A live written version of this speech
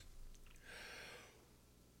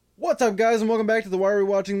What's up, guys, and welcome back to the Why Are We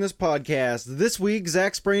Watching This podcast. This week,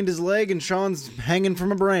 Zach sprained his leg and Sean's hanging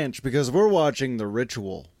from a branch because we're watching The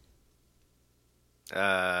Ritual.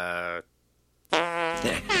 Hoo-ah!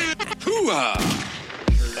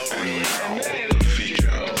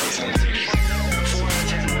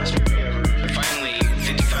 Finally,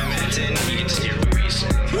 55 minutes in, you can just hear movies.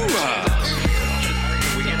 Hoo-ah!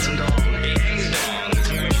 We get some dong. This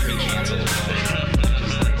movie should be canceled.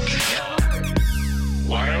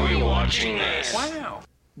 Why are we watching this? Wow!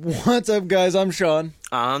 What's up, guys? I'm Sean,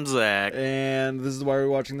 I'm Zach. and this is Why Are We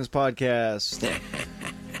Watching This podcast.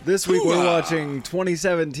 This week, we're watching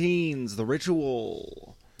 2017's The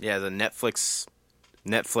Ritual. Yeah, the Netflix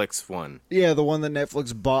one. Yeah, the one that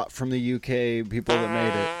Netflix bought from the UK people that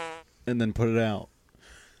made it and then put it out.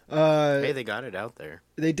 Hey, they got it out there.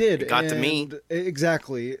 They did. It got to me.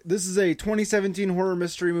 Exactly. This is a 2017 horror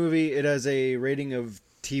mystery movie. It has a rating of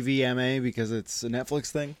TVMA because it's a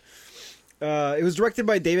Netflix thing. It was directed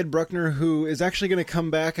by David Bruckner, who is actually going to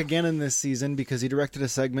come back again in this season because he directed a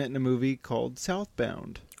segment in a movie called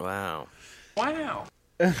Southbound. Wow.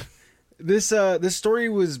 This story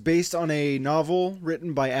was based on a novel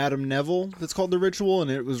written by Adam Neville that's called The Ritual,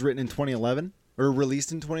 and it was written in 2011, or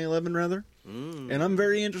released in 2011, rather. And I'm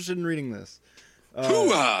very interested in reading this.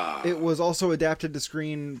 Hoo-ah! It was also adapted to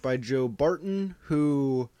screen by Joe Barton,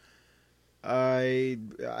 who I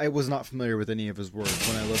was not familiar with any of his work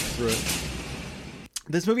when I looked through it.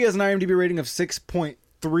 This movie has an IMDb rating of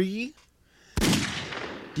 6.3.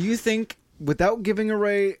 Do you think, without giving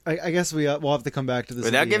away, I guess we'll have to come back to this.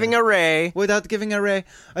 Without giving a ray. Without giving away,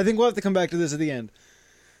 I think we'll have to come back to this at the end.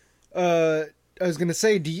 I was gonna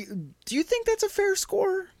say, do you think that's a fair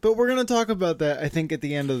score? But we're gonna talk about that, I think, at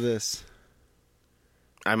the end of this.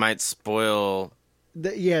 I might spoil...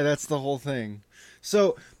 Yeah, that's the whole thing.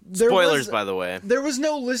 So Spoilers, by the way. There was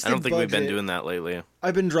no listed I don't think budget. we've been doing that lately.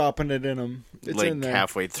 I've been dropping it in them. It's Like in there.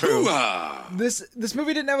 halfway through. This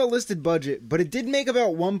movie didn't have a listed budget, but it did make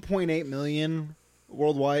about 1.8 million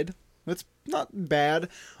worldwide. That's not bad.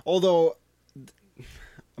 Although,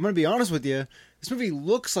 I'm going to be honest with you, this movie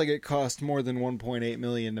looks like it cost more than 1.8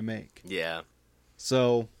 million to make. Yeah,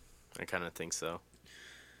 So, I kind of think so.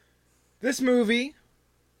 this movie,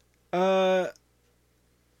 I'm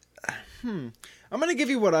going to give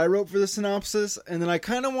you what I wrote for the synopsis, and then I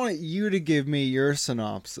kind of want you to give me your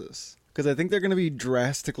synopsis, because I think they're going to be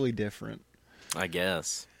drastically different. I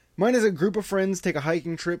guess. Mine is a group of friends take a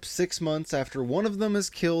hiking trip 6 months after one of them is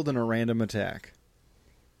killed in a random attack.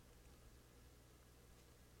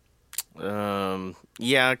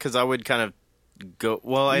 Yeah, because I would kind of go...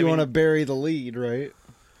 Well, You want to bury the lead, right?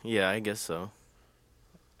 Yeah, I guess so.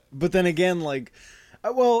 But then again, like...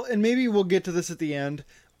 Well, and maybe we'll get to this at the end.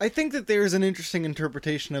 I think that there's an interesting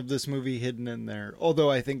interpretation of this movie hidden in there, although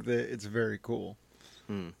I think that it's very cool.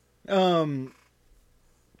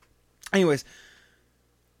 Anyways,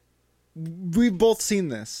 we've both seen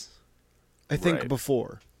this, I think, Right.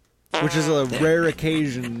 before, which is a rare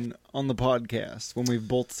occasion on the podcast when we've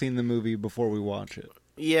both seen the movie before we watch it.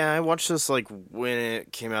 Yeah, I watched this like when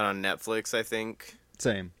it came out on Netflix, I think.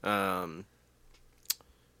 Same.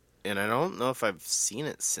 And I don't know if I've seen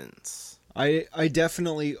it since. I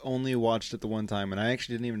definitely only watched it the one time, and I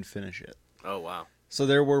actually didn't even finish it. Oh, wow. So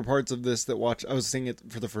there were parts of this that I was seeing it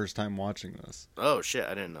for the first time watching this. Oh, shit,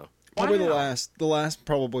 I didn't know. Probably the last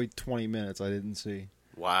probably 20 minutes I didn't see.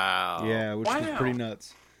 Wow. Yeah, which was pretty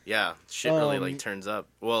nuts. Yeah, shit really like turns up.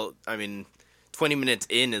 Well, I mean, 20 minutes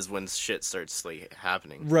in is when shit starts like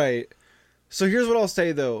happening. Right. So here's what I'll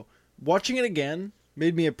say though. Watching it again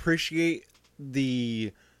made me appreciate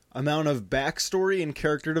the amount of backstory and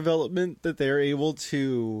character development that they're able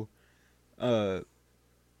to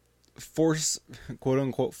force, quote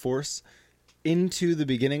unquote, force into the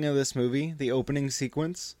beginning of this movie, the opening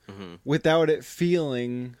sequence, without it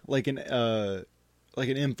feeling like an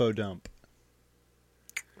info dump.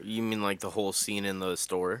 You mean like the whole scene in the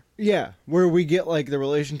store? Yeah, where we get like the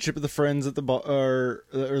relationship of the friends at the bar or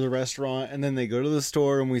the restaurant, and then they go to the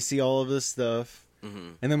store and we see all of this stuff,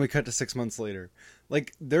 and then we cut to 6 months later.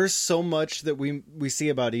 Like, there's so much that we see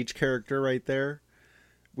about each character right there.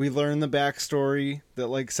 We learn the backstory that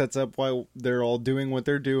like sets up why they're all doing what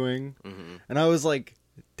they're doing, and I was like,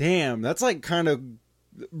 damn, that's like kind of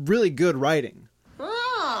really good writing.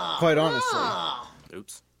 Quite honestly.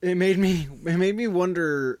 Oops. It made me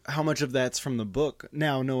wonder how much of that's from the book,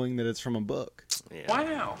 now knowing that it's from a book.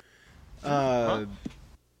 Yeah. Wow.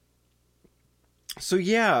 So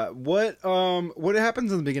yeah, what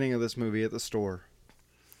happens in the beginning of this movie at the store?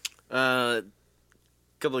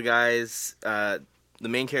 Couple of guys, the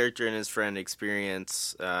main character and his friend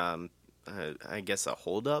experience, I guess a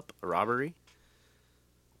holdup, a robbery.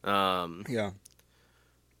 Yeah.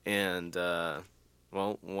 And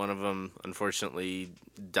well, one of them unfortunately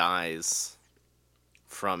dies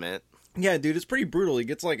from it. Yeah, dude, it's pretty brutal. He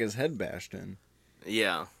gets like his head bashed in.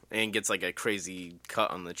 Yeah, and gets like a crazy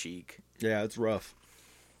cut on the cheek. Yeah, it's rough.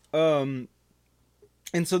 And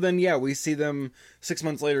so then, yeah, we see them 6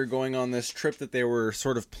 months later going on this trip that they were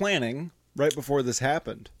sort of planning right before this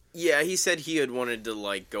happened. Yeah, he said he had wanted to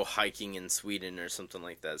like go hiking in Sweden or something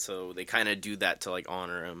like that. So they kind of do that to like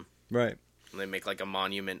honor him. Right. And they make like a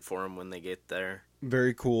monument for him when they get there.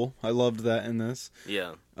 Very cool. I loved that in this.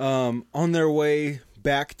 Yeah. On their way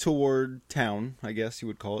back toward town, I guess you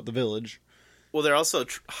would call it, the village. Well, they're also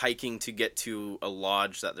hiking to get to a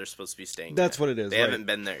lodge that they're supposed to be staying That's at. what it is, They right. haven't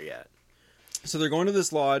been there yet. So they're going to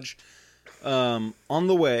this lodge. On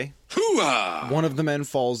the way, one of the men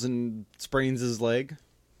falls and sprains his leg.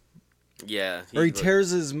 Yeah. Or he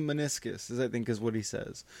tears his meniscus, I think is what he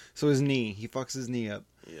says. So his knee. He fucks his knee up.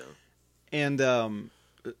 Yeah. And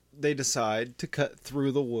they decide to cut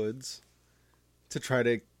through the woods to try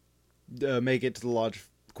to make it to the lodge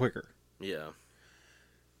quicker. Yeah.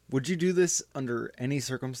 Would you do this under any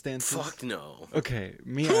circumstances? Fuck no. Okay,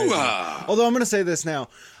 me either. Although I'm going to say this now.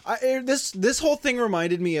 This whole thing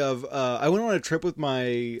reminded me of... I went on a trip with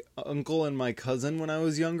my uncle and my cousin when I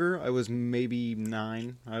was younger. I was maybe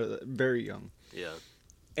 9. Very young. Yeah.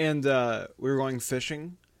 And we were going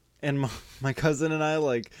fishing. And my cousin and I,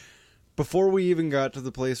 like... Before we even got to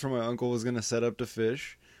the place where my uncle was going to set up to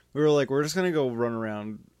fish... We were like, we're just going to go run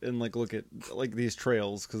around and, like, look at, like, these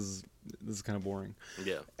trails, because this is kind of boring.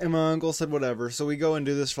 Yeah. And my uncle said, whatever. So we go and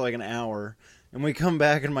do this for, like, an hour. And we come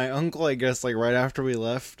back, and my uncle, I guess, like, right after we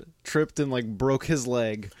left, tripped and, like, broke his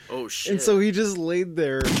leg. Oh, shit. And so he just laid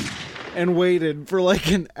there and waited for,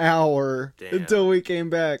 like, an hour until we came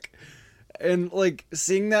back. And, like,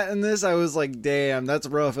 seeing that in this, I was like, damn, that's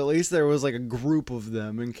rough. At least there was, like, a group of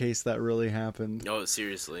them in case that really happened. Oh,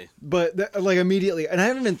 seriously. But, like, immediately, and I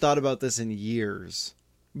haven't even thought about this in years,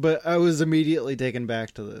 but I was immediately taken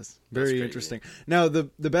back to this. Very interesting. Now, the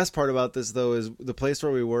best part about this, though, is the place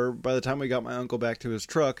where we were, by the time we got my uncle back to his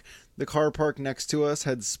truck, the car parked next to us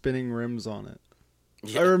had spinning rims on it.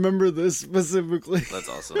 Yeah. I remember this specifically. That's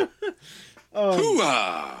awesome.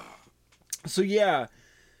 So, yeah.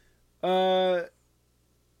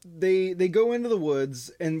 They go into the woods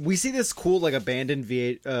and we see this cool like abandoned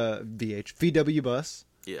VW bus.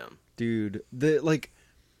 Yeah. Dude, the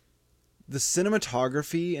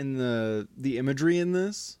cinematography and the imagery in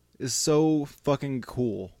this is so fucking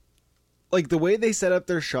cool. Like the way they set up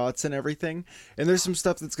their shots and everything, and there's some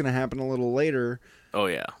stuff that's going to happen a little later. Oh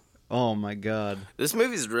yeah. Oh my god. This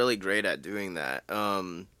movie's really great at doing that.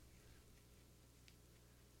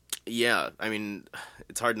 Yeah, I mean,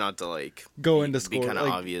 it's hard not to like go into be kind of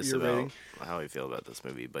like, obvious about how I feel about this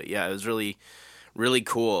movie, but yeah, it was really, really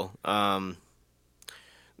cool.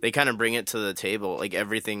 They kind of bring it to the table, like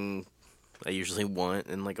everything I usually want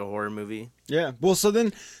in like a horror movie. Yeah. Well, so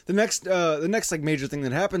then the next like major thing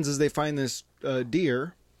that happens is they find this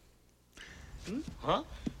deer. Huh?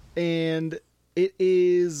 And it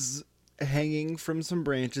is hanging from some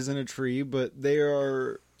branches in a tree, but they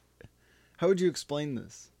are. How would you explain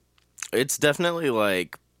this? It's definitely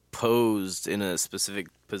like posed in a specific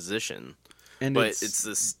position, and but it's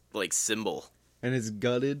this like symbol, and it's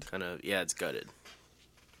gutted. Kind of, yeah, it's gutted.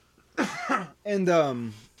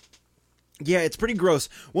 And yeah, it's pretty gross.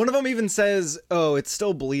 One of them even says, "Oh, it's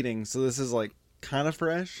still bleeding, so this is like kind of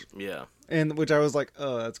fresh." Yeah, and which I was like,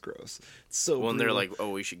 "Oh, that's gross." It's so. Well, and brutal. they're like, "Oh,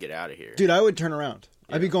 we should get out of here." Dude, I would turn around.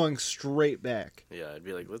 Yeah. I'd be going straight back. Yeah, I'd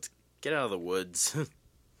be like, "Let's get out of the woods."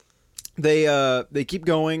 They keep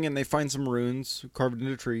going and they find some runes carved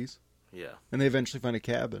into trees. Yeah. And they eventually find a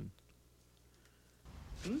cabin.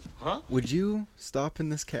 Huh? Would you stop in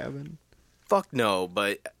this cabin? Fuck no,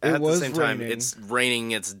 but at the same time, raining. it's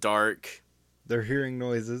raining, it's dark. They're hearing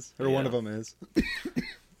noises, or one of them is.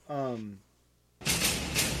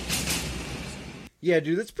 Yeah,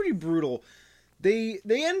 dude, that's pretty brutal. They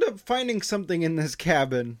end up finding something in this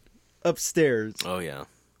cabin upstairs. Oh yeah.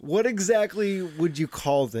 What exactly would you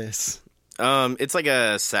call this? It's like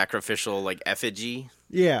a sacrificial like effigy.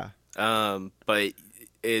 Yeah. But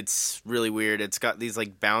it's really weird. It's got these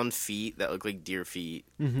like bound feet that look like deer feet.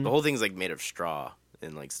 Mm-hmm. The whole thing's like made of straw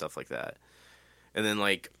and like stuff like that. And then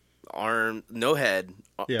like no head.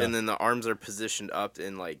 Yeah. And then the arms are positioned up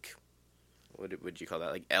in like, what would you call that?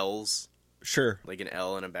 Like L's. Sure. Like an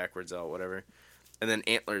L and a backwards L, whatever. And then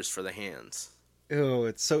antlers for the hands. Oh,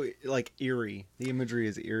 it's so, like, eerie. The imagery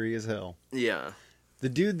is eerie as hell. Yeah. The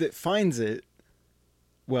dude that finds it,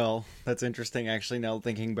 well, that's interesting, actually, now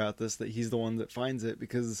thinking about this, that he's the one that finds it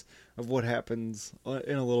because of what happens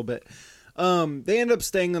in a little bit. They end up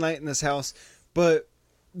staying the night in this house, but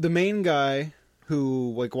the main guy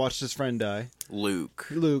who like watched his friend die,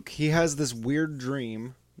 Luke, he has this weird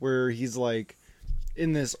dream where he's like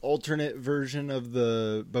in this alternate version of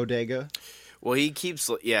the bodega. Well, he keeps,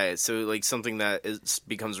 yeah, so, like, something that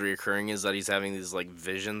becomes reoccurring is that he's having these, like,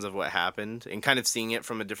 visions of what happened and kind of seeing it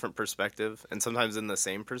from a different perspective and sometimes in the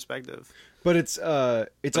same perspective. But it's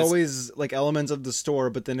always, like, elements of the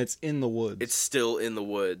store, but then it's in the woods. It's still in the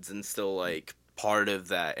woods and still, like, part of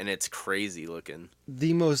that, and it's crazy looking.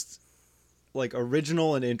 The most, like,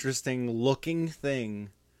 original and interesting looking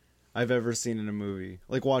thing I've ever seen in a movie.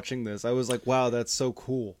 Like, watching this, I was like, wow, that's so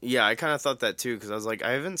cool. Yeah, I kind of thought that too, because I was like,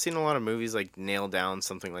 I haven't seen a lot of movies like nail down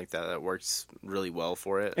something like that works really well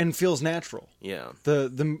for it. And feels natural. Yeah.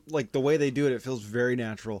 The like, the way they do it, it feels very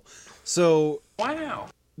natural. So, Wow.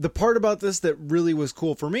 the part about this that really was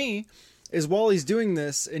cool for me is while he's doing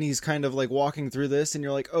this, and he's kind of, like, walking through this, and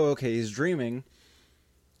you're like, oh, okay, he's dreaming.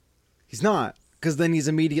 He's not, because then he's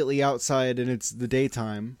immediately outside, and it's the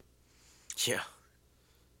daytime. Yeah.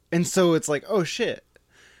 And so it's like, oh shit.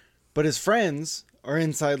 But his friends are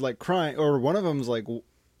inside like crying, or one of them's like,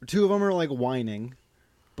 two of them are like whining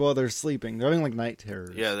while they're sleeping. They're having like night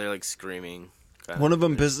terrors. Yeah, they're like screaming. One of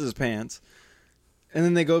them pisses his pants. And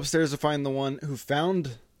then they go upstairs to find the one who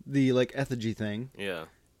found the like effigy thing. Yeah.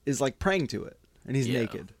 Is like praying to it. And he's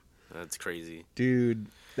naked. That's crazy. Dude,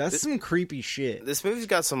 that's some creepy shit. This movie's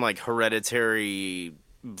got some like Hereditary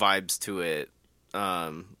vibes to it.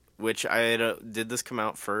 Which did this come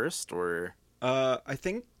out first or? I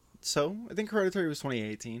think so. I think Hereditary was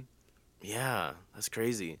 2018. Yeah, that's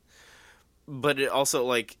crazy. But it also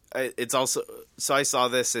like it's also so I saw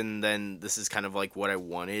this and then this is kind of like what I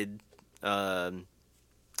wanted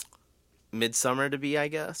Midsommar to be, I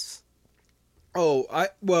guess. Oh,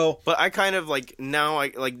 but I kind of like now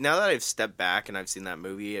that I've stepped back and I've seen that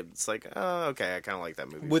movie, it's like, oh, okay, I kind of like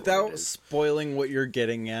that movie. Without spoiling what you're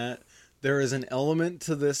getting at, there is an element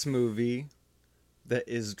to this movie that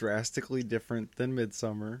is drastically different than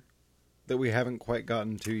Midsommar that we haven't quite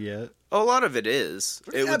gotten to yet. A lot of it is.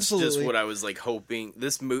 It was Absolutely. just what I was like hoping.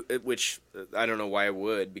 This movie, which I don't know why I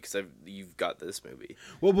would, because you've got this movie.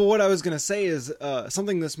 Well, but what I was going to say is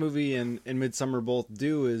something this movie and Midsommar both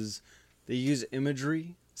do is they use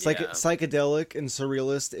imagery, psychedelic and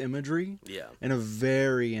surrealist imagery, in a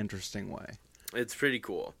very interesting way. It's pretty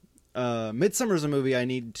cool. Midsommar's a movie I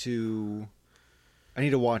need to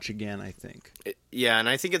watch again, I think. And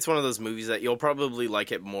I think it's one of those movies that you'll probably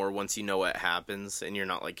like it more once you know what happens and you're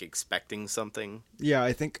not like expecting something. Yeah,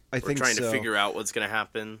 I think trying to figure out what's going to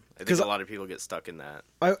happen. I think a lot of people get stuck in that.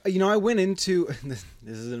 I went into this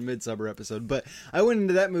is a Midsommar episode, but I went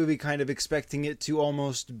into that movie kind of expecting it to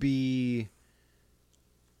almost be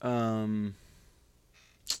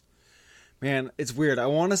man, it's weird. I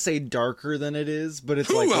want to say darker than it is, but it's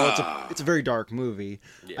like, well, it's a very dark movie.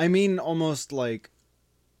 Yeah. I mean, almost like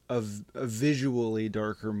a visually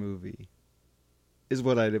darker movie is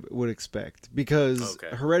what I would expect, because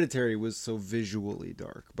Hereditary was so visually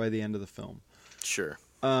dark by the end of the film. Sure.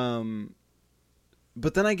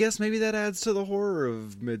 But then I guess maybe that adds to the horror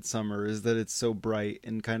of Midsommar, is that it's so bright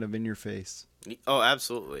and kind of in your face. Oh,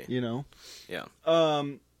 absolutely. You know? Yeah.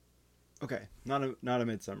 Okay, not a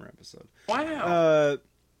Midsommar episode. Wow.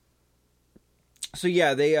 So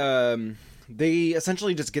yeah, they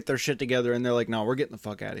essentially just get their shit together and they're like, "No, we're getting the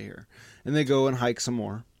fuck out of here," and they go and hike some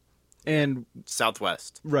more. And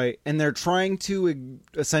Southwest, right? And they're trying to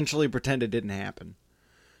essentially pretend it didn't happen.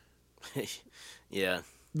 Yeah.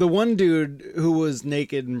 The one dude who was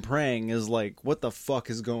naked and praying is like, "What the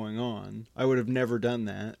fuck is going on? I would have never done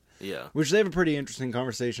that." Yeah. Which they have a pretty interesting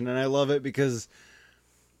conversation, and I love it because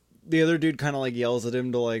the other dude kind of like yells at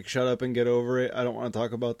him to like shut up and get over it. I don't want to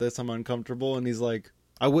talk about this. I'm uncomfortable. And he's like,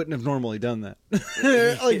 I wouldn't have normally done that.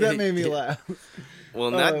 Like, that made me laugh. Well,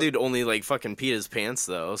 and that dude only like fucking peed his pants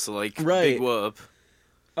though. So like, big whoop.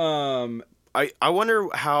 I wonder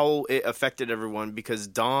how it affected everyone, because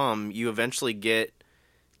Dom, you eventually get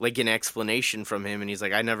like an explanation from him, and he's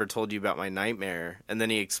like, I never told you about my nightmare. And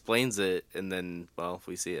then he explains it, and then, well,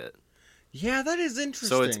 we see it. Yeah, that is interesting.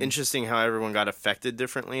 So it's interesting how everyone got affected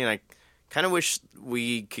differently, and I kind of wish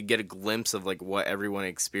we could get a glimpse of like what everyone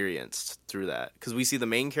experienced through that, because we see the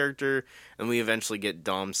main character and we eventually get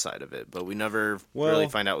Dom's side of it, but we never really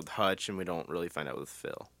find out with Hutch, and we don't really find out with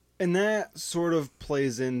Phil. And that sort of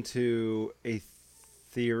plays into a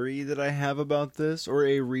theory that I have about this, or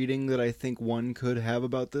a reading that I think one could have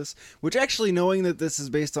about this, which actually, knowing that this is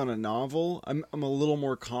based on a novel, I'm a little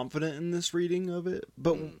more confident in this reading of it,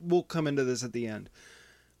 but we'll come into this at the end.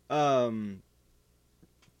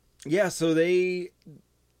 Yeah, so they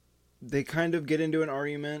kind of get into an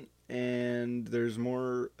argument, and there's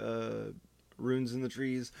more runes in the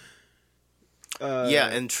trees. Yeah,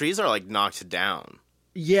 and trees are like knocked down.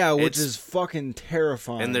 Yeah, which is fucking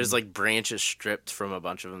terrifying. And there's like branches stripped from a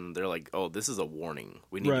bunch of them. They're like, oh, this is a warning.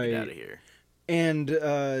 We need to get out of here. And,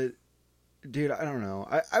 dude, I don't know.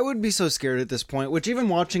 I would be so scared at this point, which even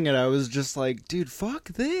watching it, I was just like, dude, fuck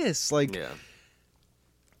this. Like, yeah.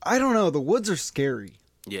 I don't know. The woods are scary.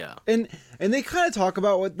 Yeah. And they kind of talk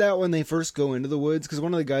about that when they first go into the woods, because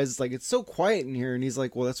one of the guys is like, it's so quiet in here, and he's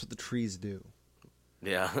like, well, that's what the trees do.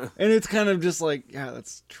 Yeah. And it's kind of just like, yeah,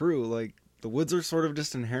 that's true. Like, the woods are sort of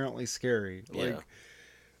just inherently scary. Like,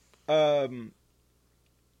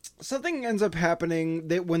 something ends up happening.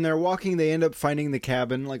 When they're walking, they end up finding the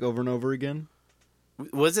cabin, like, over and over again.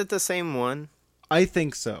 Was it the same one? I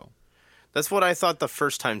think so. That's what I thought the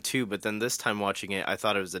first time, too, but then this time watching it, I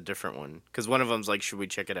thought it was a different one. Because one of them's like, should we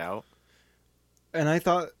check it out? And I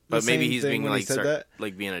thought but maybe he's being like, that.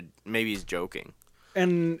 Like maybe he's joking.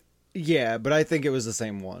 And, yeah, but I think it was the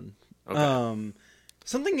same one. Okay.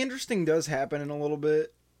 Something interesting does happen in a little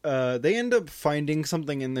bit. They end up finding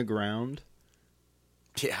something in the ground.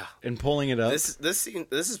 Yeah. And pulling it up. This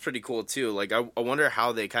is pretty cool, too. Like, I wonder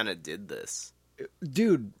how they kind of did this.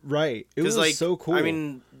 Dude, right. It was like, so cool. I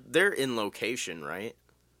mean, they're in location, right?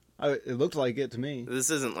 It looked like it to me. This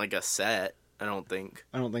isn't like a set, I don't think.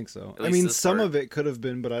 I don't think so. I mean, some of it could have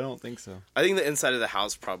been, but I don't think so. I think the inside of the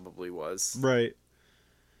house probably was. Right.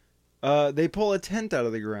 They pull a tent out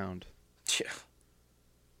of the ground. Yeah.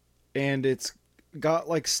 And it's got,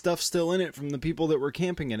 like, stuff still in it from the people that were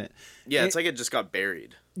camping in it. Yeah, it's like it just got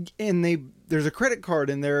buried. And there's a credit card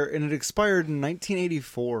in there, and it expired in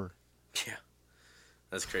 1984. Yeah.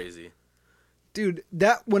 That's crazy. Dude,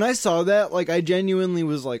 when I saw that, like, I genuinely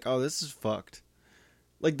was like, oh, this is fucked.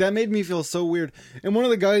 Like, that made me feel so weird. And one of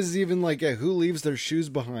the guys is even like, yeah, who leaves their shoes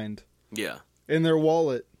behind? Yeah. In their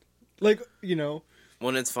wallet. Like, you know.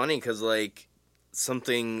 Well, it's funny because, like,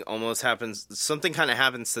 something kind of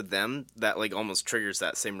happens to them that, like, almost triggers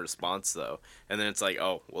that same response, though. And then it's like,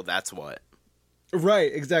 oh, well, that's what.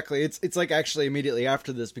 Right, exactly. It's like actually immediately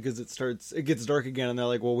after this because it gets dark again and they're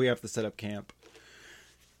like, well, we have to set up camp.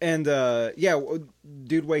 And, yeah,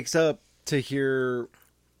 dude wakes up to hear...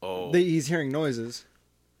 Oh. He's hearing noises.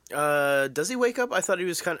 Does he wake up? I thought he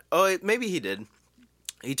was kind of... Oh, maybe he did.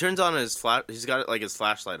 He turns on his He's got, like, his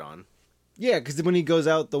flashlight on. Yeah, because when he goes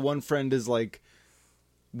out, the one friend is, like,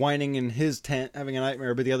 whining in his tent, having a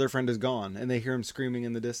nightmare, but the other friend is gone, and they hear him screaming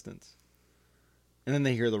in the distance. And then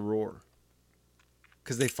they hear the roar.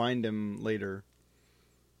 Because they find him later.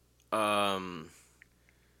 Because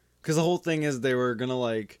the whole thing is they were gonna,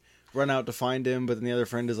 like, run out to find him, but then the other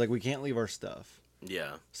friend is like, we can't leave our stuff.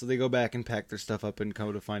 Yeah. So they go back and pack their stuff up and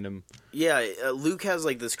come to find him. Yeah, Luke has,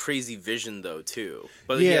 like, this crazy vision, though, too.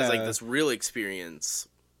 But he has, like, this real experience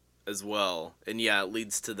as well. And, yeah, it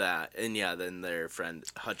leads to that. And, yeah, then their friend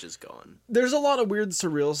Hutch is gone. There's a lot of weird,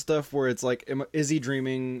 surreal stuff where it's like, is he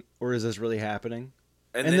dreaming, or is this really happening?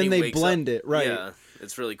 And then they blend it, right. Yeah,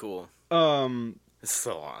 it's really cool. It's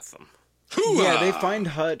so awesome. Yeah, they find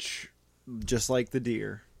Hutch just like the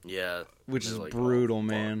deer. Yeah. Which is like, brutal,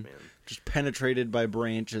 man. Just penetrated by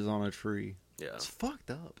branches on a tree. Yeah. It's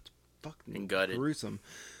fucked up. It's fucking gutted. Gruesome.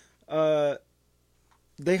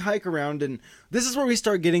 They hike around, and this is where we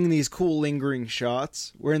start getting these cool lingering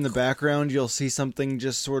shots, where in the background you'll see something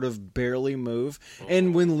just sort of barely move. Oh.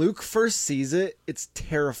 And when Luke first sees it, it's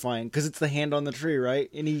terrifying, because it's the hand on the tree, right?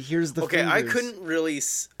 And he hears the fingers. I couldn't really...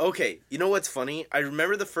 Okay, you know what's funny? I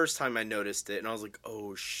remember the first time I noticed it, and I was like,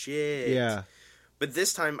 oh, shit. Yeah. But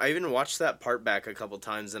this time, I even watched that part back a couple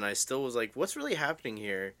times, and I still was like, what's really happening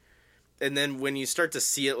here? And then when you start to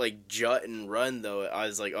see it, like, jut and run, though, I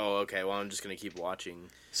was like, oh, okay, well, I'm just going to keep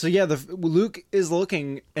watching. So, yeah, Luke is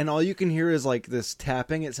looking, and all you can hear is, like, this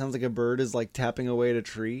tapping. It sounds like a bird is, like, tapping away at a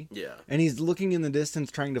tree. Yeah. And he's looking in the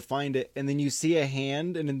distance trying to find it, and then you see a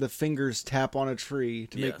hand, and then the fingers tap on a tree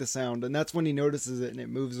to make the sound. And that's when he notices it, and it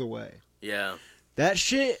moves away. Yeah. That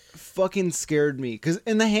shit fucking scared me.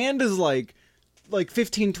 And the hand is, like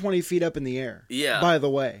 15, 20 feet up in the air. Yeah. By the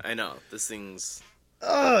way. I know. This thing's...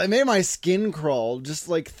 It made my skin crawl just,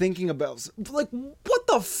 like, thinking about... Like, what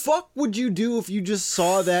the fuck would you do if you just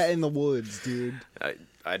saw that in the woods, dude?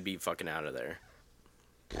 I'd be fucking out of there.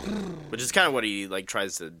 Which is kind of what he, like,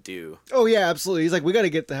 tries to do. Oh, yeah, absolutely. He's like, we gotta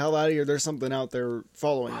get the hell out of here. There's something out there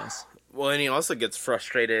following us. Well, and he also gets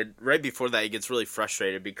frustrated. Right before that, he gets really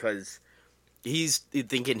frustrated because... He's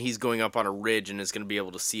thinking he's going up on a ridge and is going to be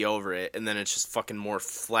able to see over it, and then it's just fucking more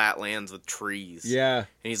flat lands with trees. Yeah. And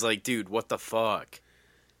he's like, dude, what the fuck?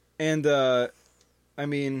 And, I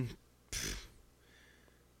mean,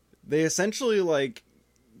 they essentially, like,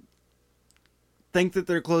 think that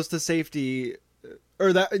they're close to safety,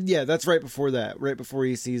 or that's right before that, right before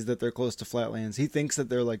he sees that they're close to Flatlands. He thinks that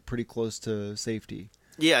they're like pretty close to safety.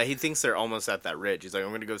 Yeah, he thinks they're almost at that ridge. He's like, I'm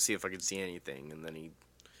going to go see if I can see anything. And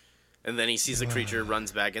then he sees the creature,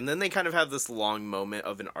 runs back, and then they kind of have this long moment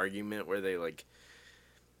of an argument where they like.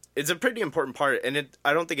 It's a pretty important part, and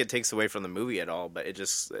I don't think it takes away from the movie at all, but it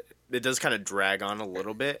does kind of drag on a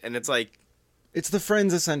little bit, and it's like. It's the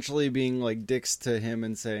friends essentially being like dicks to him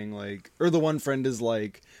and saying like, or the one friend is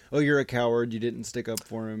like, "Oh, you're a coward. You didn't stick up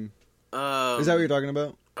for him." Is that what you're talking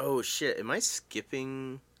about? Oh shit! Am I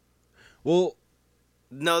skipping? Well,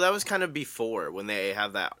 no, that was kind of before when they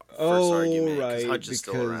have that first argument. Right, Hutch is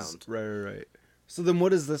still around. Right. So then,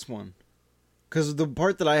 what is this one? Because the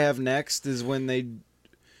part that I have next is when they.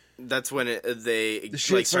 That's when the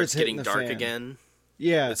like starts getting dark fan. Again.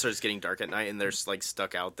 Yeah. It starts getting dark at night, and they're like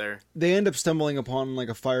stuck out there. They end up stumbling upon like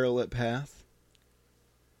a firelit path.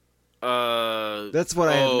 That's what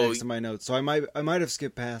I have next in my notes. So I might have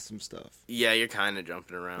skipped past some stuff. Yeah, you're kind of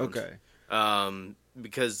jumping around. Okay.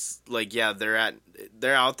 Because like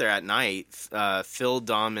they're out there at night. Phil,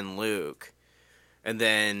 Dom, and Luke, and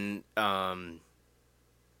then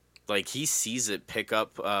like he sees it pick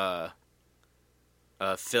up.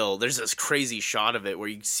 Phil, there's this crazy shot of it where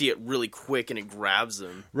you see it really quick and it grabs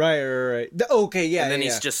him. Right. Okay, yeah. And then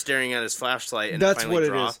he's just staring at his flashlight and that's it finally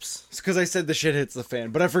what drops. It is. It's because I said the shit hits the fan,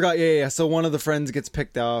 but I forgot. Yeah. So one of the friends gets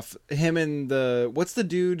picked off. Him and what's the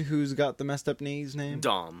dude who's got the messed up knees name?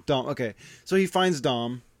 Dom. Okay. So he finds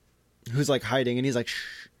Dom, who's like hiding, and he's like,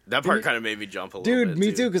 shh. That part kind of made me jump a little bit. Dude,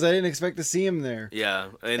 me too, because I didn't expect to see him there. Yeah,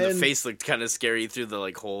 and the face looked kind of scary through the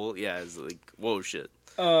like hole. Yeah, it's like, whoa, shit.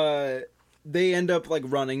 They end up like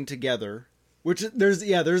running together, which there's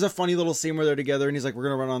a funny little scene where they're together and he's like, we're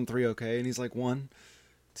gonna run on 3, okay? And he's like 1,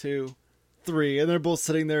 2, 3, and they're both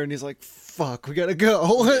sitting there and he's like, fuck, we gotta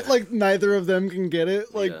go. Yeah. Like neither of them can get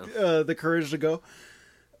it, like the courage to go.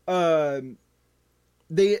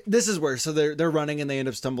 This is where they're running and they end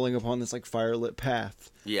up stumbling upon this like firelit path.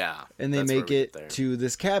 Yeah, and they make it to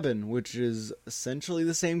this cabin, which is essentially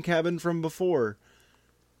the same cabin from before.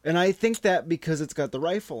 And I think that because it's got the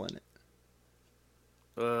rifle in it.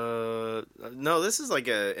 No, this is like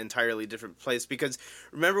a entirely different place, because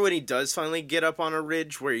remember when he does finally get up on a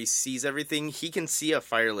ridge where he sees everything, he can see a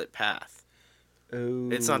firelit path.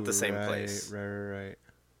 Oh, it's not the same place. Right.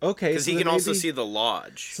 Okay, because he can also see the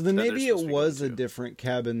lodge. So then maybe it was a different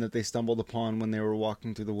cabin that they stumbled upon when they were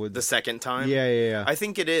walking through the woods. The second time? Yeah. I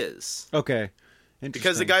think it is. Okay.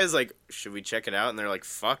 Because the guy's like, should we check it out? And they're like,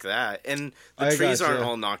 fuck that. And the trees aren't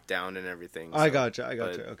all knocked down and everything. So, I gotcha.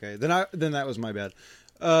 Okay. Then that was my bad.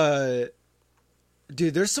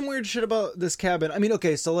 Dude, there's some weird shit about this cabin. I mean,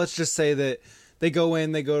 okay, so let's just say that they go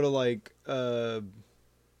to like,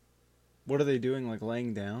 what are they doing? Like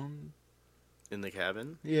laying down? In the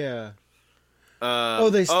cabin? Yeah.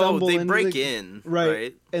 They stumble in. They break in.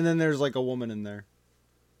 Right. And then there's like a woman in there.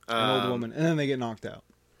 An old woman. And then they get knocked out.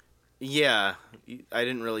 Yeah. I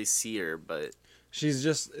didn't really see her, but... She's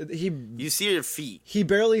just... You see her feet. He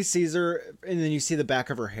barely sees her, and then you see the back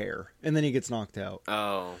of her hair. And then he gets knocked out.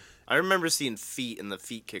 Oh. I remember seeing feet, and the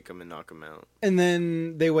feet kick him and knock him out. And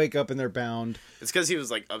then they wake up and they're bound. It's because he was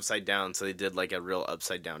like upside down, so they did like a real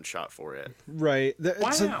upside down shot for it. Right.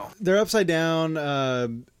 Wow. So they're upside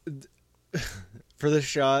down for this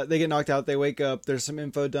shot. They get knocked out. They wake up. There's some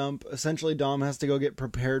info dump. Essentially, Dom has to go get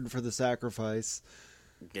prepared for the sacrifice.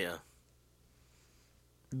 Yeah.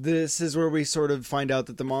 This is where we sort of find out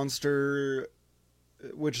that the monster...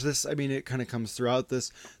 it kind of comes throughout this.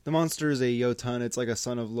 The monster is a Jotun. It's like a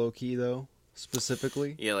son of Loki, though,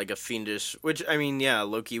 specifically. Yeah, like a fiendish... Which, I mean, yeah,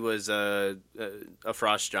 Loki was a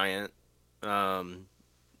frost giant. And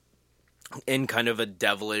kind of a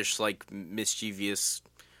devilish, like, mischievous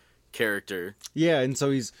character. Yeah, and so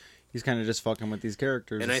he's kind of just fucking with these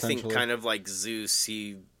characters, and I think kind of like Zeus,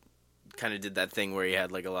 he kind of did that thing where he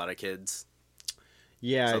had, like, a lot of kids.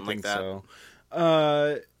 Yeah, something I think like that.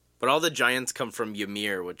 So. But all the giants come from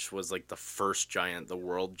Ymir, which was like the first giant, the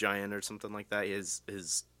world giant or something like that. His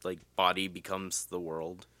like body becomes the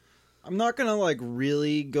world. I'm not gonna like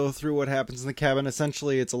really go through what happens in the cabin.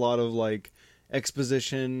 Essentially, it's a lot of like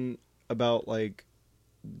exposition about like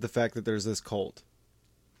the fact that there's this cult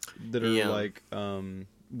that are like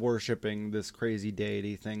worshiping this crazy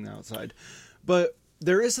deity thing outside. But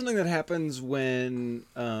there is something that happens when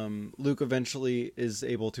Luke eventually is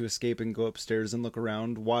able to escape and go upstairs and look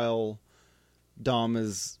around while Dom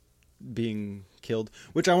is being killed,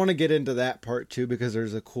 which I want to get into that part too, because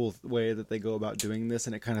there's a cool way that they go about doing this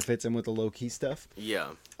and it kind of fits in with the low-key stuff.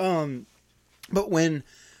 Yeah. But when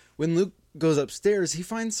Luke goes upstairs, he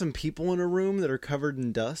finds some people in a room that are covered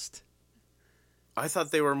in dust. I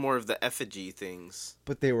thought they were more of the effigy things.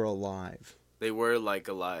 But they were alive. They were, like,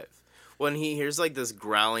 alive. When he hears, like, this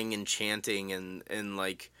growling and chanting and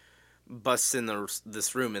like, busts in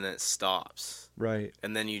this room and then it stops. Right.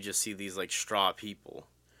 And then you just see these, like, straw people.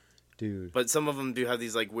 Dude. But some of them do have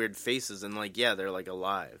these, like, weird faces and, like, yeah, they're, like,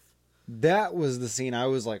 alive. That was the scene I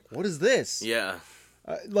was like, what is this? Yeah.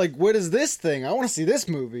 Like, what is this thing? I want to see this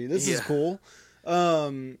movie. This is cool.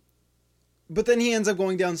 But then he ends up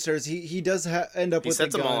going downstairs. He does end up with the gun.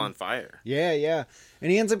 He sets them all on fire. Yeah, yeah.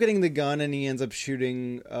 And he ends up getting the gun, and he ends up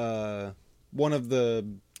shooting one of the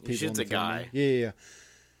people. He shoots a guy. Yeah.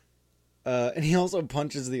 And he also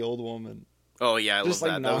punches the old woman. Oh, yeah, I love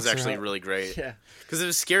that. That was actually really great. Yeah. Because it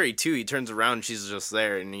was scary, too. He turns around, and she's just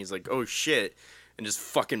there, and he's like, oh, shit. And just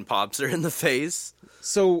fucking pops her in the face.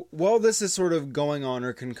 So, while this is sort of going on,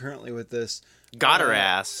 or concurrently with this... Got her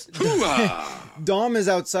ass. Dom is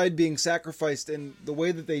outside being sacrificed, and the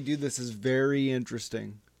way that they do this is very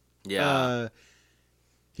interesting. Yeah.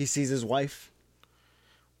 He sees his wife.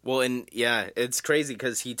 Well, and yeah, it's crazy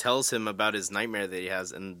because he tells him about his nightmare that he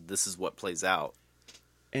has, and this is what plays out.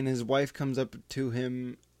 And his wife comes up to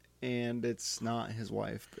him, and it's not his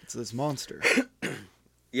wife. It's this monster.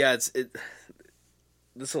 Yeah,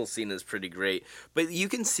 this whole scene is pretty great. But you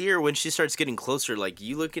can see her when she starts getting closer, like,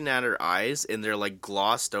 you looking at her eyes, and they're, like,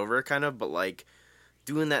 glossed over, kind of, but, like,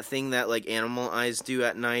 doing that thing that, like, animal eyes do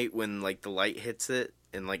at night when, like, the light hits it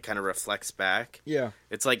and, like, kind of reflects back. Yeah.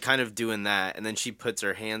 It's, like, kind of doing that, and then she puts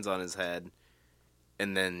her hands on his head,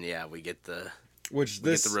 and then, yeah, we get the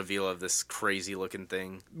reveal of this crazy-looking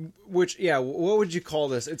thing. Which, yeah, what would you call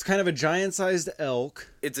this? It's kind of a giant-sized elk.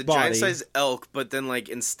 It's a giant-sized elk, but then, like,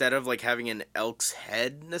 instead of, like, having an elk's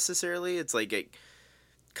head, necessarily, it's, like, it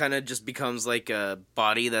kind of just becomes, like, a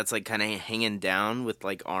body that's, like, kind of hanging down with,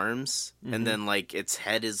 like, arms. Mm-hmm. And then, like, its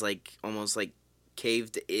head is, like, almost, like,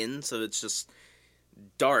 caved in, so it's just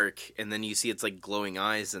dark. And then you see its, like, glowing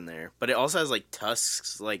eyes in there. But it also has, like,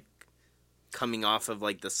 tusks, like, coming off of,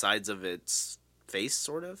 like, the sides of its face,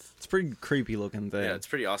 sort of. It's a pretty creepy looking thing. Yeah, it's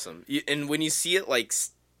pretty awesome. And when you see it, like,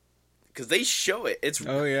 because they show it, it's...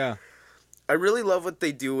 Oh, yeah. I really love what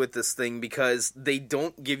they do with this thing because they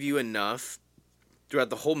don't give you enough throughout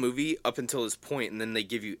the whole movie up until this point, and then they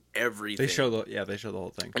give you everything. They show the whole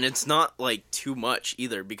thing. And it's not, like, too much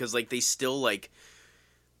either, because, like, they still, like,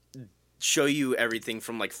 show you everything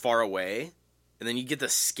from, like, far away, and then you get the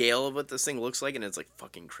scale of what this thing looks like, and it's, like,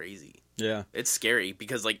 fucking crazy. Yeah. It's scary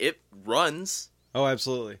because, like, it runs... Oh,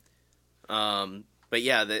 absolutely. But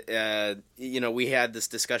yeah, we had this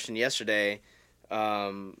discussion yesterday,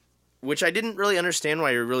 which I didn't really understand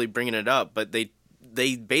why you're really bringing it up, but they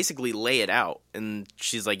basically lay it out, and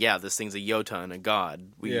she's like, yeah, this thing's a Jotun, a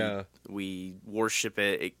god. We worship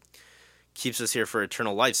it. It keeps us here for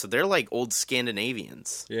eternal life. So they're like old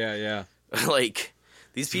Scandinavians. Yeah. Like,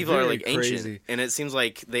 these people are like crazy. ancient, and it seems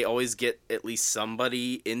like they always get at least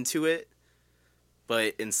somebody into it.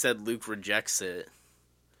 But instead, Luke rejects it.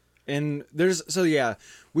 And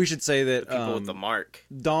we should say that the people with the mark.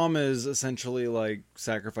 Dom is essentially like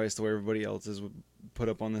sacrificed the way everybody else is put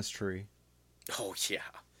up on this tree. Oh yeah,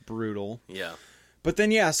 brutal. Yeah, but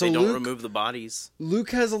then so they don't remove the bodies.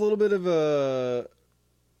 Luke has a little bit of a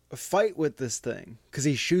fight with this thing because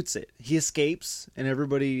he shoots it. He escapes, and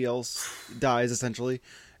everybody else dies essentially,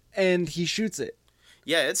 and he shoots it.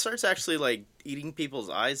 Yeah, it starts actually like eating people's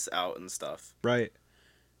eyes out and stuff. Right.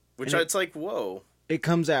 Which it's like, whoa. It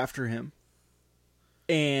comes after him.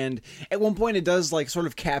 And at one point it does like sort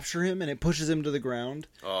of capture him and it pushes him to the ground.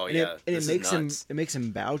 Oh, and yeah. It makes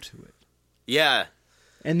him bow to it. Yeah.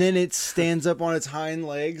 And then it stands up on its hind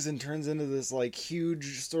legs and turns into this like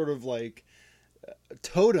huge sort of like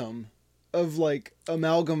totem of like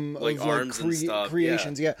amalgam like of arms like and stuff.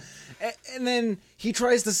 creations. Yeah. And then he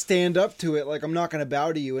tries to stand up to it like, I'm not going to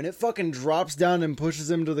bow to you. And it fucking drops down and pushes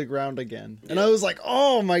him to the ground again. Yeah. And I was like,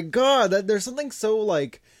 oh my God, there's something so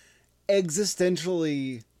like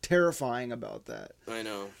existentially terrifying about that. I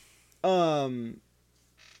know. And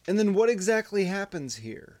then what exactly happens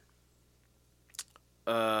here?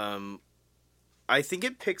 I think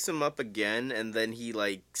it picks him up again and then he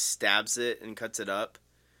like stabs it and cuts it up.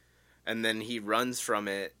 And then he runs from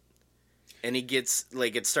it. And he gets,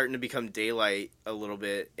 like, it's starting to become daylight a little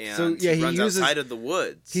bit, and he runs outside of the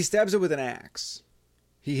woods. He stabs it with an axe.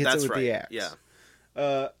 He hits it with the axe. Yeah.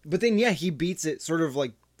 But then, he beats it, sort of,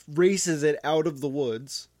 like, races it out of the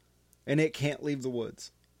woods, and it can't leave the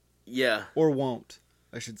woods. Yeah. Or won't,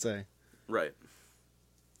 I should say. Right.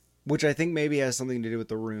 Which I think maybe has something to do with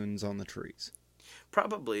the runes on the trees.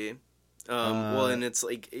 Probably. Well, and it's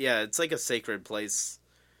like, it's like a sacred place.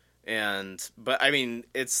 But I mean,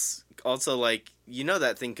 it's also like,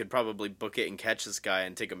 that thing could probably book it and catch this guy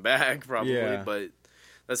and take him back, probably. Yeah. But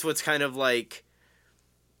that's what's kind of like,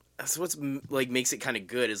 that's what's like makes it kind of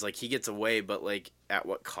good, is like he gets away, but like at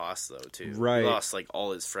what cost though, too? Right. He lost like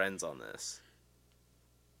all his friends on this.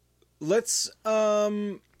 Let's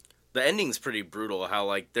The ending's pretty brutal. How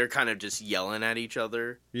like they're kind of just yelling at each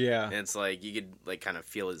other. Yeah. And it's like you could like kind of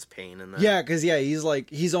feel his pain in that. Yeah, because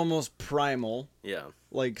he's almost primal. Yeah.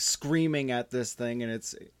 Like screaming at this thing, and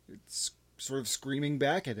it's sort of screaming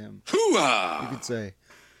back at him. Hoo-ah! You could say.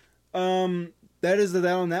 That is that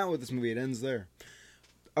on that with this movie. It ends there.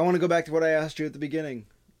 I want to go back to what I asked you at the beginning.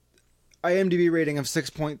 IMDb rating of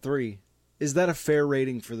 6.3. Is that a fair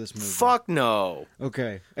rating for this movie? Fuck no.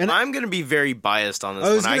 Okay. And I'm going to be very biased on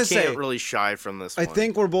this one. I can't really shy from this one. I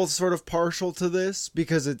think we're both sort of partial to this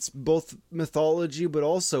because it's both mythology but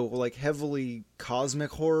also like heavily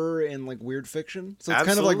cosmic horror and like weird fiction. So it's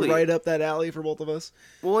kind of like right up that alley for both of us.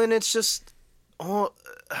 Well, and it's just... I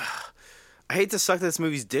hate to suck this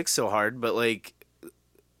movie's dick so hard, but like...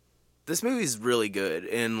 This movie's really good,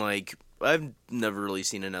 and like I've never really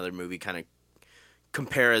seen another movie kind of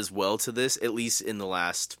compare as well to this, at least in the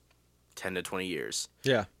last 10 to 20 years.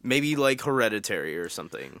 Yeah. Maybe like Hereditary or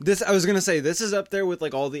something. I was going to say, this is up there with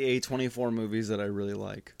like all the A24 movies that I really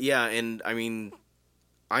like. Yeah, and I mean,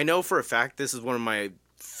 I know for a fact this is one of my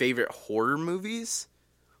favorite horror movies,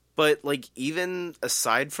 but like even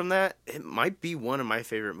aside from that, it might be one of my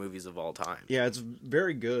favorite movies of all time. Yeah, it's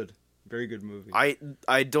very good. Very good movie.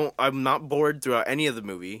 I'm not bored throughout any of the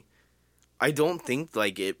movie. I don't think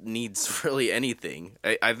like it needs really anything.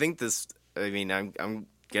 I think this. I mean, I'm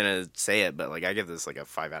gonna say it, but like I give this like a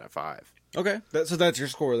 5 out of 5. Okay, so that's your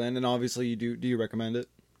score then, and obviously you do. Do you recommend it?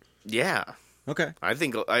 Yeah. Okay. I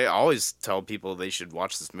think I always tell people they should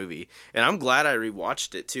watch this movie, and I'm glad I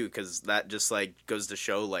rewatched it too, because that just like goes to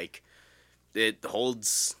show like it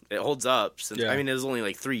holds up. Since, I mean, it was only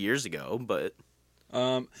like 3 years ago, but.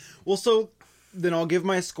 Well, so then I'll give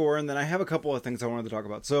my score, and then I have a couple of things I wanted to talk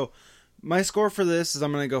about. So my score for this is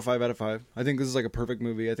I'm going to go 5 out of 5. I think this is like a perfect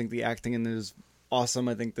movie. I think the acting in it is awesome.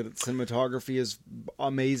 I think that its cinematography is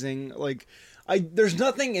amazing. Like, there's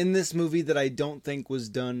nothing in this movie that I don't think was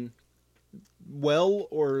done well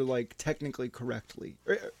or like technically correctly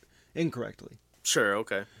or incorrectly. Sure.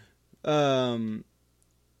 Okay.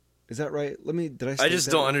 Is that right? I just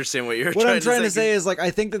don't understand what you're. What I'm trying to say is like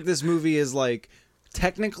I think that this movie is like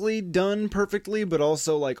technically done perfectly, but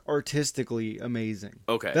also like artistically amazing.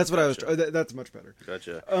 Okay, that's what that's much better.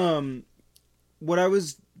 Gotcha. What I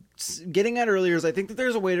was getting at earlier is I think that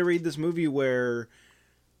there's a way to read this movie where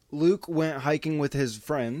Luke went hiking with his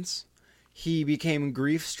friends. He became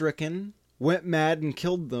grief-stricken, went mad and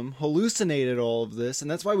killed them, hallucinated all of this, and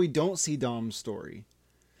that's why we don't see Dom's story.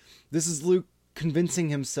 This is Luke convincing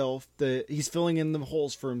himself that he's filling in the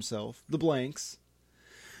holes for himself, the blanks.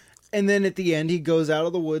 And then at the end, he goes out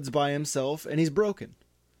of the woods by himself, and he's broken.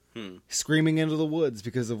 Screaming into the woods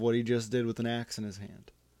because of what he just did with an axe in his hand.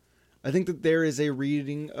 I think that there is a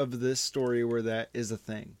reading of this story where that is a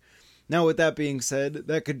thing. Now, with that being said,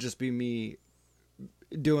 that could just be me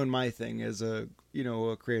doing my thing as a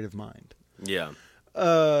creative mind. Yeah.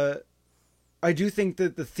 I do think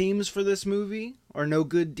that the themes for this movie are no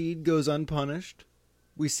good deed goes unpunished.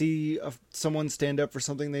 We see someone stand up for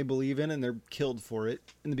something they believe in, and they're killed for it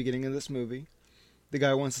in the beginning of this movie. The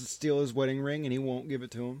guy wants to steal his wedding ring, and he won't give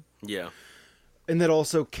it to him. Yeah. And that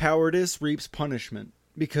also cowardice reaps punishment,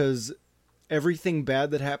 because everything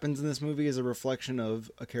bad that happens in this movie is a reflection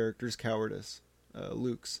of a character's cowardice.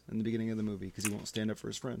 Luke's in the beginning of the movie, because he won't stand up for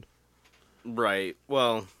his friend. Right.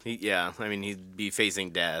 Well, I mean, he'd be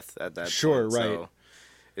facing death at that point. Sure, right. So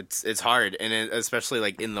it's hard, and especially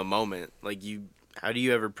like in the moment, like how do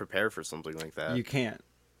you ever prepare for something like that? You can't.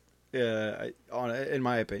 In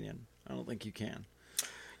my opinion, I don't think you can.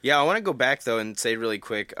 Yeah, I want to go back though and say really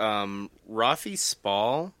quick, Rafi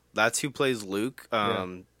Spall, that's who plays Luke.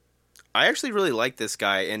 I actually really like this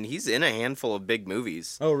guy, and he's in a handful of big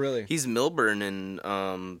movies. Oh, really? He's Milburn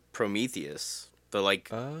in Prometheus.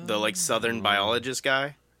 The Southern biologist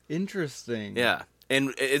guy. Interesting. Yeah.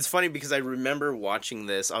 And it's funny because I remember watching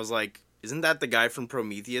this. I was like, isn't that the guy from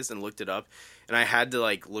Prometheus? And looked it up. And I had to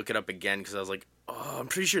like look it up again because I was like, oh, I'm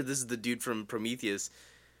pretty sure this is the dude from Prometheus.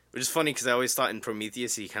 Which is funny because I always thought in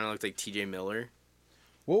Prometheus he kind of looked like T.J. Miller.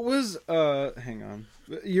 What was, hang on.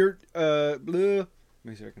 Let me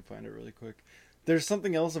see if I can find it really quick. There's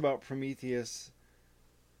something else about Prometheus.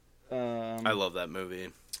 I love that movie.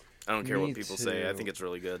 I don't care what people say. I think it's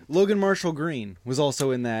really good. Logan Marshall Green was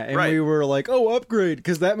also in that. And we were like, oh, upgrade,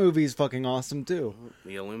 because that movie is fucking awesome, too.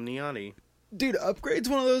 The Illuminati. Dude, Upgrade's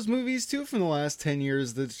one of those movies, too, from the last 10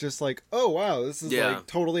 years that's just like, oh, wow, this is, like,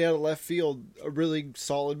 totally out of left field. A really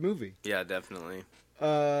solid movie. Yeah, definitely.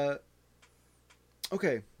 Okay,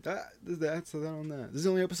 that's on that. This is the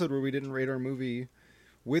only episode where we didn't rate our movie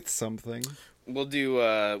with something. We'll do,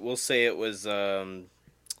 we'll say it was,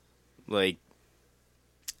 like...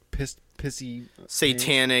 Pissy...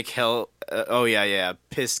 satanic hell...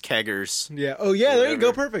 pissed keggers. Yeah, oh, yeah, there you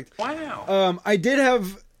go, perfect. Wow. I did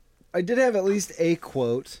have at least a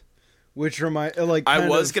quote, which I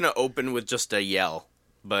was gonna open with just a yell,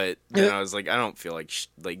 but then I was like, I don't feel like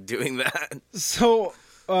doing that. So,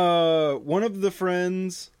 one of the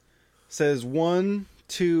friends says 1,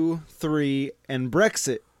 2, 3, and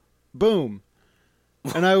Brexit. Boom.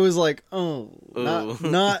 And I was like, oh,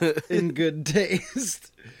 not in good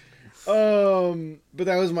taste. But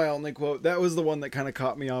that was my only quote. That was the one that kind of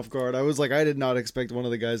caught me off guard. I was like, I did not expect one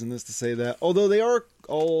of the guys in this to say that. Although they are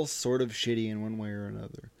all sort of shitty in one way or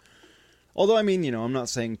another. Although, I mean, I'm not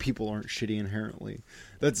saying people aren't shitty inherently.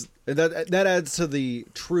 That adds to the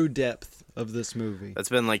true depth of this movie. That's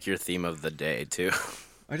been like your theme of the day, too.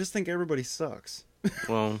 I just think everybody sucks.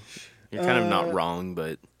 Well, you're kind of not wrong,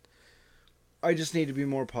 but... I just need to be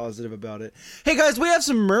more positive about it. Hey, guys, we have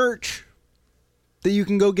some merch that you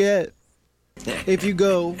can go get if you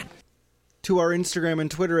go to our Instagram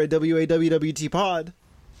and Twitter at WAWWTpod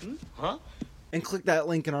and click that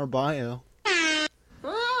link in our bio.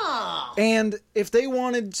 And if they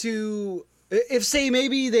wanted to, say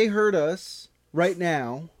maybe they heard us right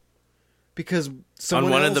now because someone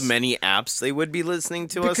on one else, of the many apps they would be listening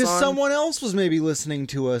to us on? Because someone else was maybe listening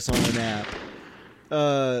to us on an app.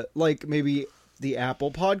 Like maybe the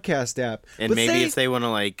Apple Podcast app. And but maybe if they want to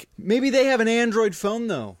like... Maybe they have an Android phone,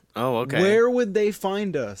 though. Oh, okay. Where would they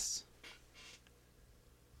find us?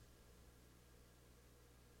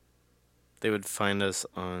 They would find us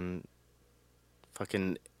on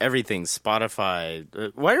fucking everything. Spotify.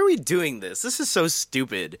 Why are we doing this? This is so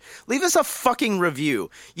stupid. Leave us a fucking review.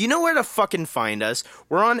 You know where to fucking find us.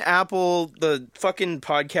 We're on Apple, the fucking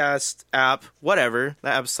podcast app, whatever.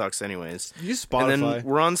 That app sucks anyways. Use Spotify. And then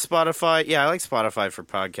we're on Spotify. Yeah, I like Spotify for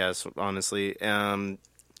podcasts, honestly.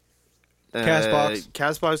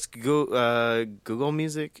 Castbox. Google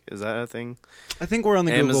Music. Is that a thing? I think we're on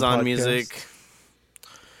the Amazon Google Music.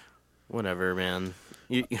 Whatever, man.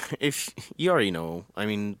 If you already know, I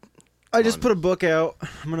mean, I just put a book out.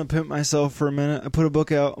 I'm gonna pimp myself for a minute. I put a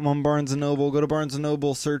book out. I'm on Barnes & Noble. Go to Barnes &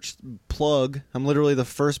 Noble, search Plug. I'm literally the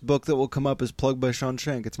first book that will come up is Plug by Sean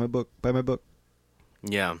Shank. It's my book. Buy my book.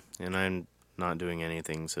 Yeah, and I'm not doing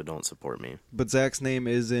anything, so don't support me. But Zach's name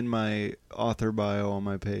is in my author bio on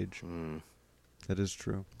my page. That is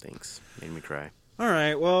true. Thanks. Made me cry. All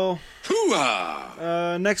right, well,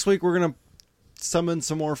 next week we're gonna summon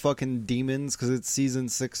some more fucking demons because it's season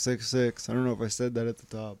 666. I don't know if I said that at the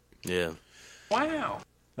top. Yeah. Wow.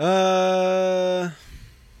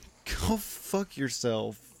 Go fuck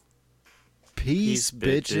yourself. Peace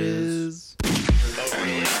bitches.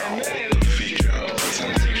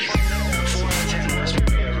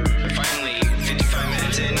 Finally, 55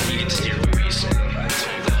 minutes in, you get to steer movies.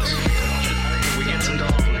 We get some dong.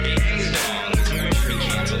 This movie should be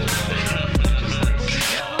canceled.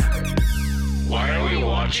 Why are we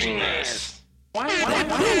watching this?